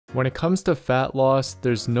When it comes to fat loss,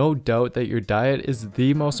 there's no doubt that your diet is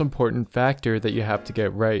the most important factor that you have to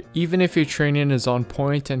get right. Even if your training is on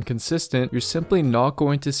point and consistent, you're simply not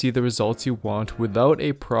going to see the results you want without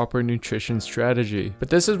a proper nutrition strategy. But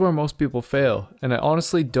this is where most people fail, and I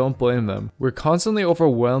honestly don't blame them. We're constantly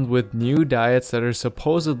overwhelmed with new diets that are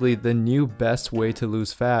supposedly the new best way to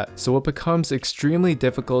lose fat, so it becomes extremely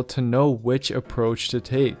difficult to know which approach to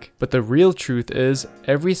take. But the real truth is,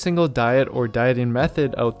 every single diet or dieting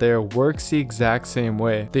method out there works the exact same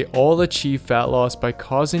way. They all achieve fat loss by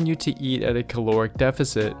causing you to eat at a caloric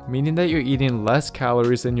deficit, meaning that you're eating less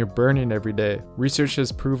calories than you're burning every day. Research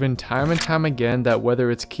has proven time and time again that whether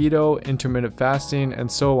it's keto, intermittent fasting,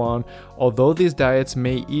 and so on, although these diets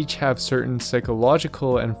may each have certain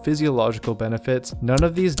psychological and physiological benefits, none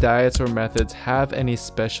of these diets or methods have any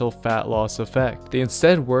special fat loss effect. They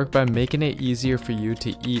instead work by making it easier for you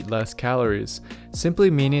to eat less calories, simply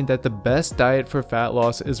meaning that the best diet for fat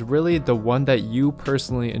loss is really the one that you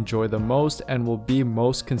personally enjoy the most and will be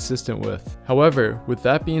most consistent with. However, with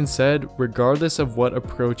that being said, regardless of what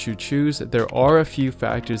approach you choose, there are a few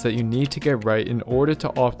factors that you need to get right in order to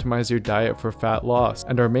optimize your diet for fat loss,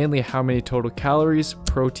 and are mainly how many total calories,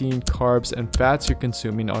 protein, carbs, and fats you're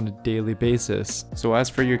consuming on a daily basis. So as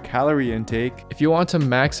for your calorie intake, if you want to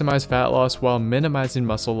maximize fat loss while minimizing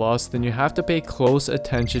muscle loss, then you have to pay close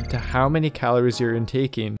attention to how many calories you're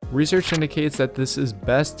intaking. Research indicates that this is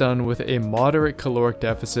best done with a moderate caloric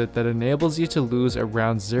deficit that enables you to lose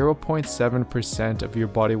around 0.7% of your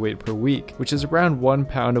body weight per week, which is around 1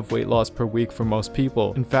 pound of weight loss per week for most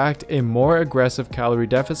people. In fact, a more aggressive calorie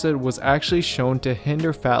deficit was actually shown to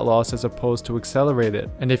hinder fat loss as opposed to accelerate it.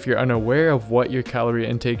 And if you're unaware of what your calorie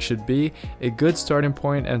intake should be, a good starting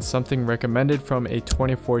point and something recommended from a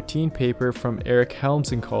 2014 paper from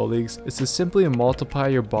HELMS and colleagues is to simply multiply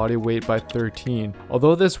your body weight by 13.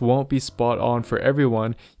 Although this won't be spot on for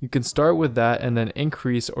everyone, you can start with that and then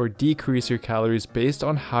increase or decrease your calories based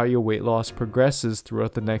on how your weight loss progresses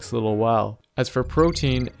throughout the next little while. As for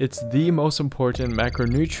protein, it's the most important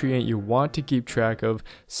macronutrient you want to keep track of,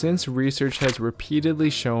 since research has repeatedly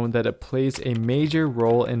shown that it plays a major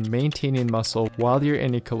role in maintaining muscle while you're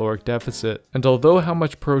in a caloric deficit. And although how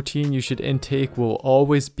much protein you should intake will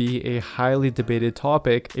always be a highly debated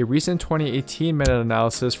topic, a recent 2018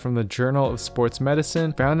 meta-analysis from the Journal of Sports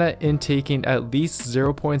Medicine found that intaking at least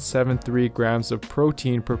 0.73 grams of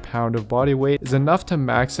protein per pound of body weight is enough to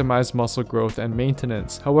maximize muscle growth and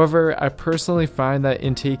maintenance. However, I personally find that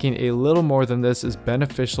intaking a little more than this is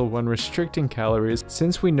beneficial when restricting calories,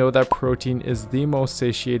 since we know that protein is the most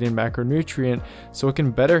satiating macronutrient, so it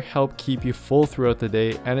can better help keep you full throughout the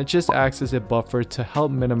day, and it just acts as a buffer to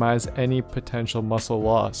help minimize any potential muscle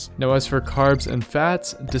loss. Now as for carbs and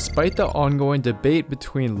fats, despite the ongoing debate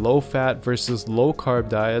between low-fat versus low-carb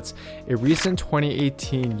diets, a recent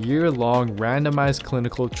 2018 year-long randomized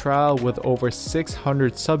clinical trial with over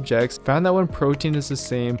 600 subjects found that when protein is the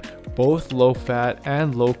same, both low-fat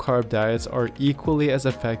and low-carb diets are equally as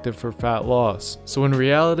effective for fat loss. So in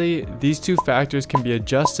reality, these two factors can be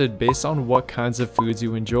adjusted based on what kinds of foods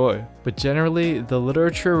you enjoy. But generally, the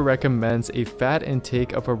literature recommends a fat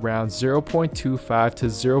intake of around 0.25 to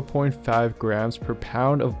 0.5 grams per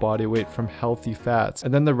pound of body weight from healthy fats,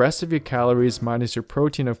 and then the rest of your calories, minus your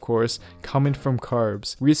protein of course, coming from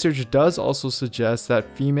carbs. Research does also suggest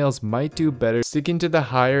that females might do better sticking to the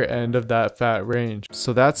higher end of that fat range,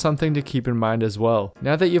 so that's something to keep in mind as well.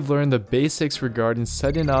 Now that you've learned the basics regarding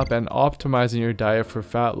setting up and optimizing your diet for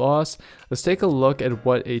fat loss, let's take a look at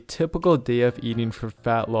what a typical day of eating for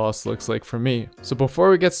fat loss looks like for me. So before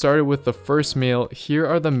we get started with the first meal, here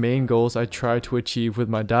are the main goals I try to achieve with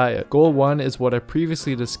my diet. Goal 1 is what I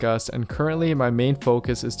previously discussed, and currently my main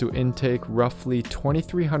focus is to intake roughly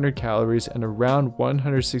 2,300 calories and around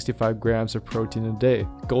 165 grams of protein a day.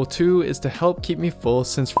 Goal 2 is to help keep me full,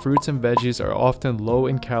 since fruits and veggies are often low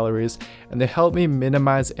in calories and they help me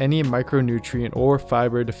minimize any micronutrient or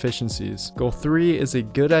fiber deficiencies. Goal 3 is a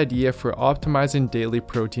good idea for optimizing daily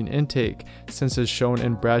protein intake, since as shown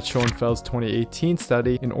in Brad Schoenfeld's 2018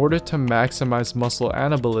 study, in order to maximize muscle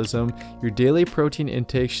anabolism, your daily protein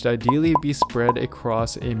intake should ideally be spread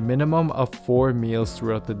across a minimum of 4 meals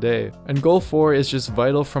throughout the day. And goal 4 is just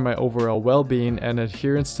vital for my overall well-being and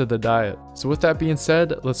adherence to the diet. So with that being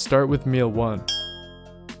said, let's start with meal 1.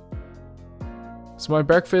 So my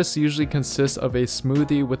breakfast usually consists of a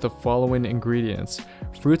smoothie with the following ingredients: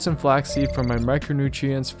 fruits and flaxseed for my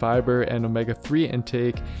micronutrients, fiber, and omega-3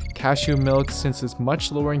 intake, cashew milk since it's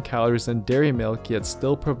much lower in calories than dairy milk yet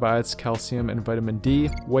still provides calcium and vitamin D,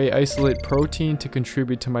 whey isolate protein to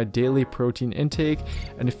contribute to my daily protein intake,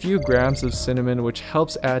 and a few grams of cinnamon which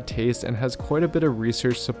helps add taste and has quite a bit of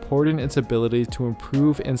research supporting its ability to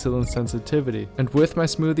improve insulin sensitivity. And with my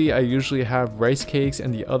smoothie I usually have rice cakes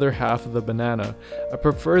and the other half of the banana. I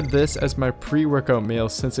prefer this as my pre-workout meal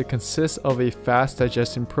since it consists of a fast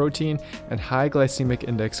digesting protein and high glycemic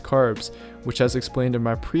index carbs, which as explained in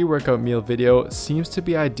my pre-workout meal video seems to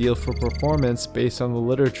be ideal for performance based on the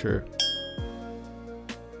literature.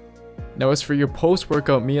 Now as for your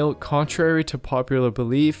post-workout meal, contrary to popular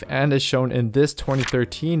belief and as shown in this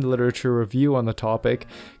 2013 literature review on the topic,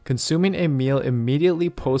 consuming a meal immediately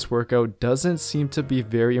post-workout doesn't seem to be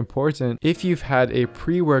very important if you've had a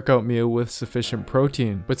pre-workout meal with sufficient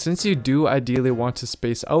protein. But since you do ideally want to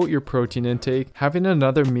space out your protein intake, having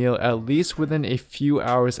another meal at least within a few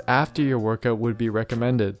hours after your workout would be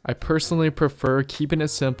recommended. I personally prefer keeping it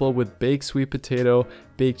simple with baked sweet potato,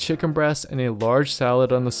 baked chicken breast, and a large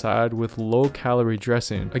salad on the side with low-calorie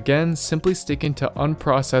dressing. Again, simply sticking to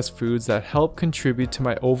unprocessed foods that help contribute to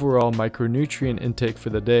my overall micronutrient intake for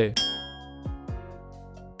the day.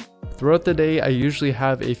 Throughout the day, I usually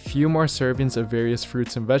have a few more servings of various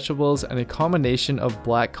fruits and vegetables and a combination of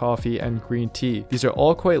black coffee and green tea. These are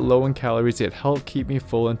all quite low in calories yet help keep me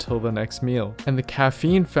full until the next meal. And the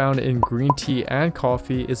caffeine found in green tea and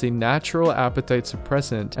coffee is a natural appetite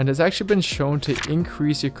suppressant and has actually been shown to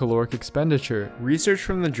increase your caloric expenditure. Research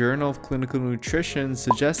from the Journal of Clinical Nutrition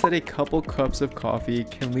suggests that a couple cups of coffee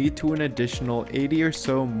can lead to an additional 80 or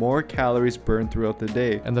so more calories burned throughout the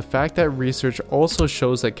day. And the fact that research also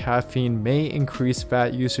shows that caffeine may increase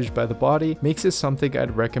fat usage by the body makes it something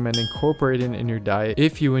I'd recommend incorporating in your diet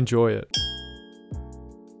if you enjoy it.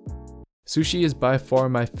 Sushi is by far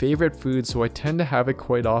my favorite food, so I tend to have it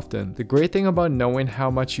quite often. The great thing about knowing how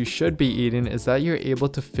much you should be eating is that you're able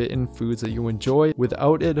to fit in foods that you enjoy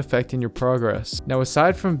without it affecting your progress. Now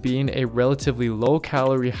aside from being a relatively low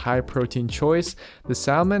calorie, high protein choice, the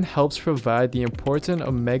salmon helps provide the important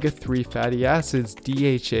omega-3 fatty acids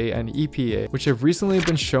DHA and EPA, which have recently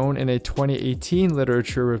been shown in a 2018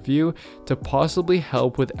 literature review to possibly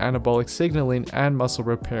help with anabolic signaling and muscle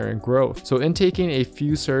repair and growth. So intaking a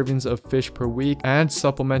few servings of fish per week and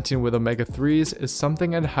supplementing with omega-3s is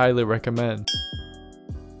something I'd highly recommend.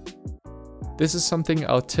 This is something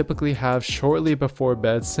I'll typically have shortly before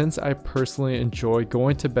bed since I personally enjoy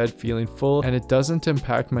going to bed feeling full and it doesn't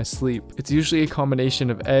impact my sleep. It's usually a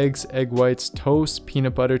combination of eggs, egg whites, toast,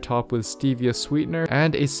 peanut butter topped with stevia sweetener,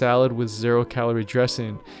 and a salad with 0-calorie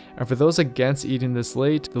dressing. And for those against eating this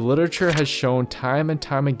late, the literature has shown time and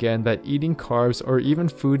time again that eating carbs or even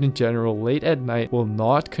food in general late at night will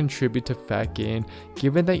not contribute to fat gain,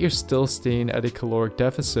 given that you're still staying at a caloric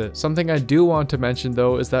deficit. Something I do want to mention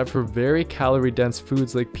though is that for very calorie-dense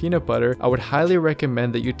foods like peanut butter, I would highly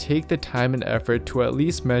recommend that you take the time and effort to at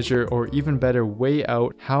least measure or even better weigh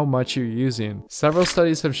out how much you're using. Several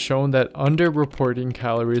studies have shown that under-reporting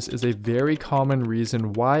calories is a very common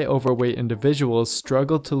reason why overweight individuals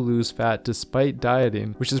struggle to lose fat despite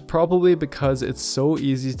dieting, which is probably because it's so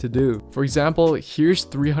easy to do. For example, here's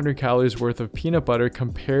 300 calories worth of peanut butter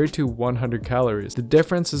compared to 100 calories. The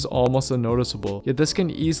difference is almost unnoticeable, yet this can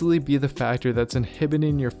easily be the factor that's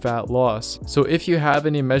inhibiting your fat loss. So if you have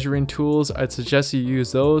any measuring tools, I'd suggest you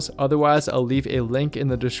use those. Otherwise, I'll leave a link in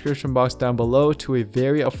the description box down below to a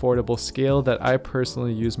very affordable scale that I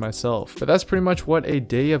personally use myself. But that's pretty much what a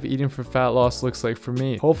day of eating for fat loss looks like for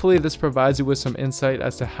me. Hopefully this provides you with some insight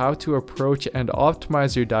as to how to approach and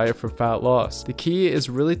optimize your diet for fat loss. The key is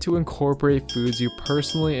really to incorporate foods you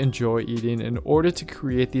personally enjoy eating in order to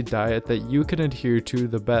create the diet that you can adhere to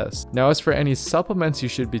the best. Now as for any supplements you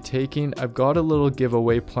should be taking, I've got a little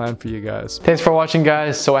giveaway planned for you guys. Thanks for watching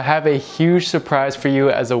guys. So I have a huge surprise for you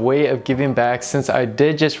as a way of giving back since I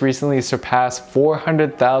did just recently surpass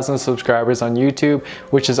 400,000 subscribers on YouTube,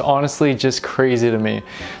 which is honestly just crazy to me.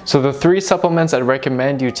 So the 3 supplements I'd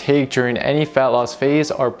recommend you take during any fat loss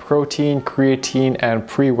phase are protein, creatine, and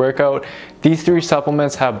pre-workout. These 3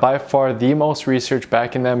 supplements have by far the most research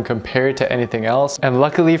backing them compared to anything else. And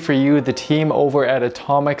luckily for you, the team over at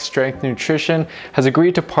Atomic Strength Nutrition has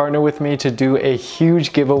agreed to partner with me to do a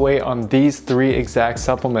huge giveaway on these 3 exact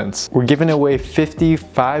supplements. We're giving away 50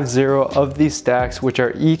 of these stacks, which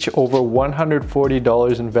are each over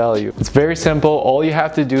 $140 in value. It's very simple. All you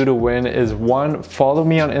have to do to win is 1, follow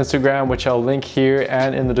me on Instagram, which I'll link here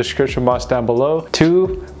and in the description box down below.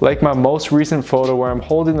 2, like my most recent photo where I'm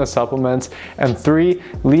holding the supplements. And 3,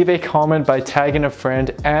 leave a comment by tagging a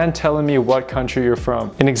friend and telling me what country you're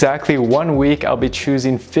from. In exactly 1 week, I'll be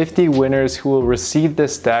choosing 50 winners who will receive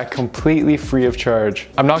this stack completely free of charge.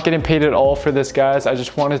 I'm not getting paid at all for this, guys. I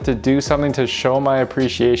just wanted to do something to show my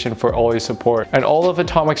appreciation for all your support. And all of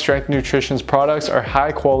Atomic Strength Nutrition's products are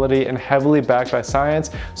high quality and heavily backed by science,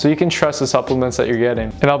 so you can trust the supplements that you're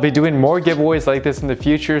getting. And I'll be doing more giveaways like this in the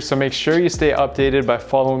future, so make sure you stay updated by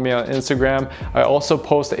following me on Instagram. I also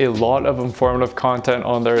post a lot of informative content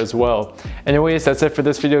on there as well. Anyways, that's it for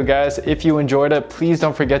this video, guys. If you enjoyed it, please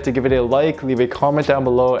don't forget to give it a like, leave a comment down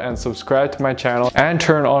below, and subscribe to my channel and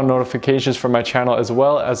turn on notifications for my channel as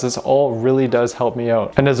well, as this all really does help me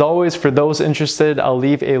out. And as always, for those interested, I'll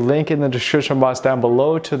leave a link in the description box down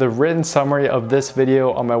below to the written summary of this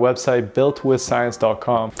video on my website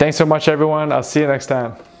builtwithscience.com. Thanks so much, everyone. I'll see you next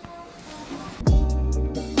time.